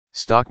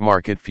Stock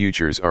market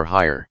futures are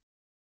higher.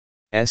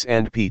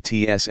 S&P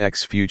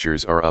TSX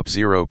futures are up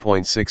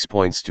 0.6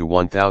 points to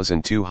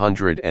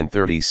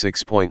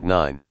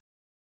 1,236.9.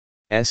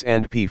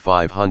 S&P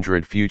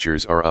 500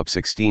 futures are up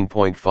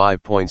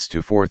 16.5 points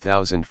to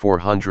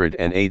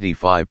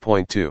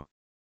 4,485.2.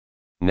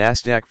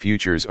 Nasdaq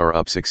futures are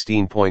up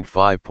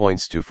 16.5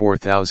 points to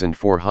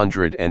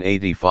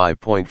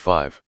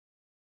 4,485.5.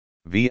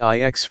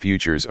 VIX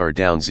futures are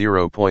down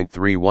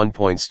 0.31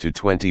 points to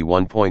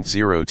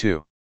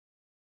 21.02.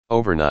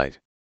 Overnight,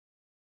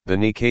 the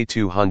Nikkei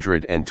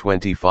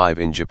 225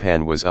 in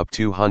Japan was up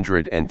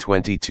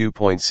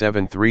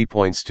 222.73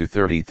 points to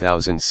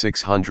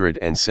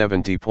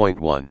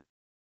 30,670.1.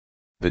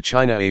 The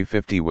China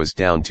A50 was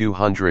down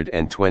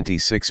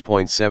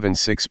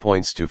 226.76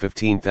 points to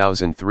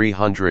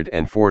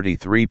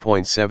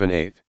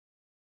 15,343.78.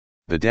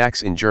 The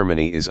DAX in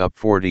Germany is up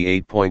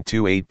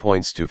 48.28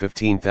 points to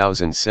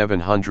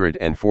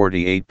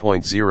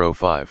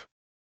 15,748.05.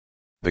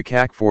 The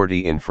CAC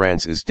 40 in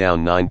France is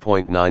down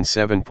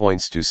 9.97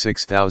 points to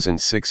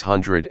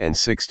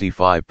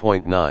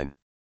 6,665.9.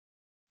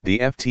 The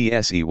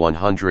FTSE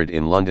 100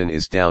 in London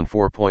is down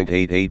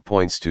 4.88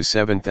 points to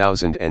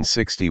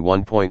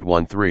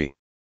 7,061.13.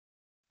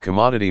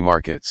 Commodity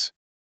markets.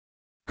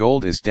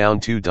 Gold is down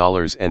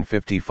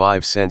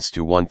 $2.55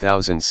 to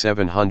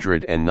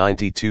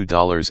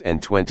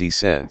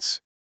 $1,792.20.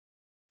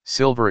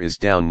 Silver is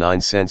down 9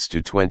 cents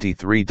to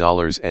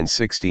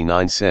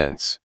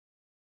 $23.69.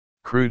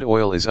 Crude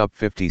oil is up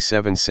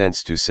 57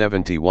 cents to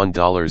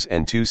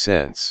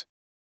 $71.02.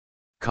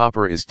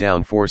 Copper is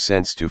down 4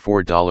 cents to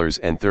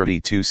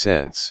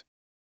 $4.32.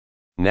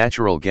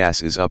 Natural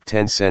gas is up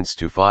 10 cents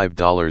to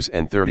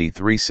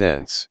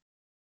 $5.33.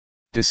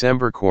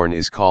 December corn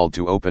is called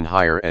to open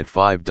higher at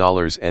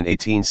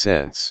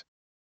 $5.18.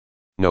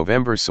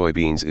 November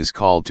soybeans is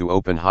called to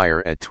open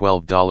higher at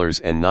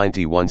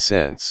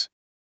 $12.91.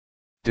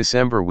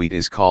 December wheat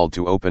is called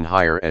to open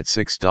higher at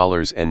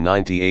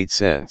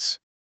 $6.98.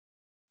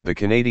 The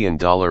Canadian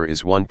dollar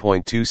is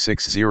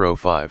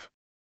 1.2605.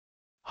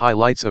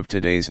 Highlights of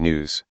today's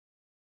news.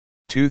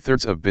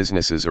 2/3 of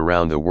businesses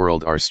around the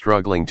world are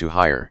struggling to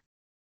hire.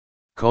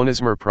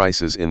 Consumer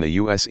prices in the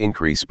U.S.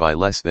 increase by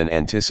less than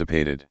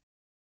anticipated.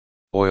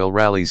 Oil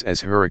rallies as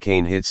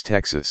hurricane hits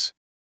Texas.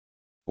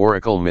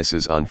 Oracle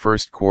misses on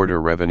first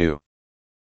quarter revenue.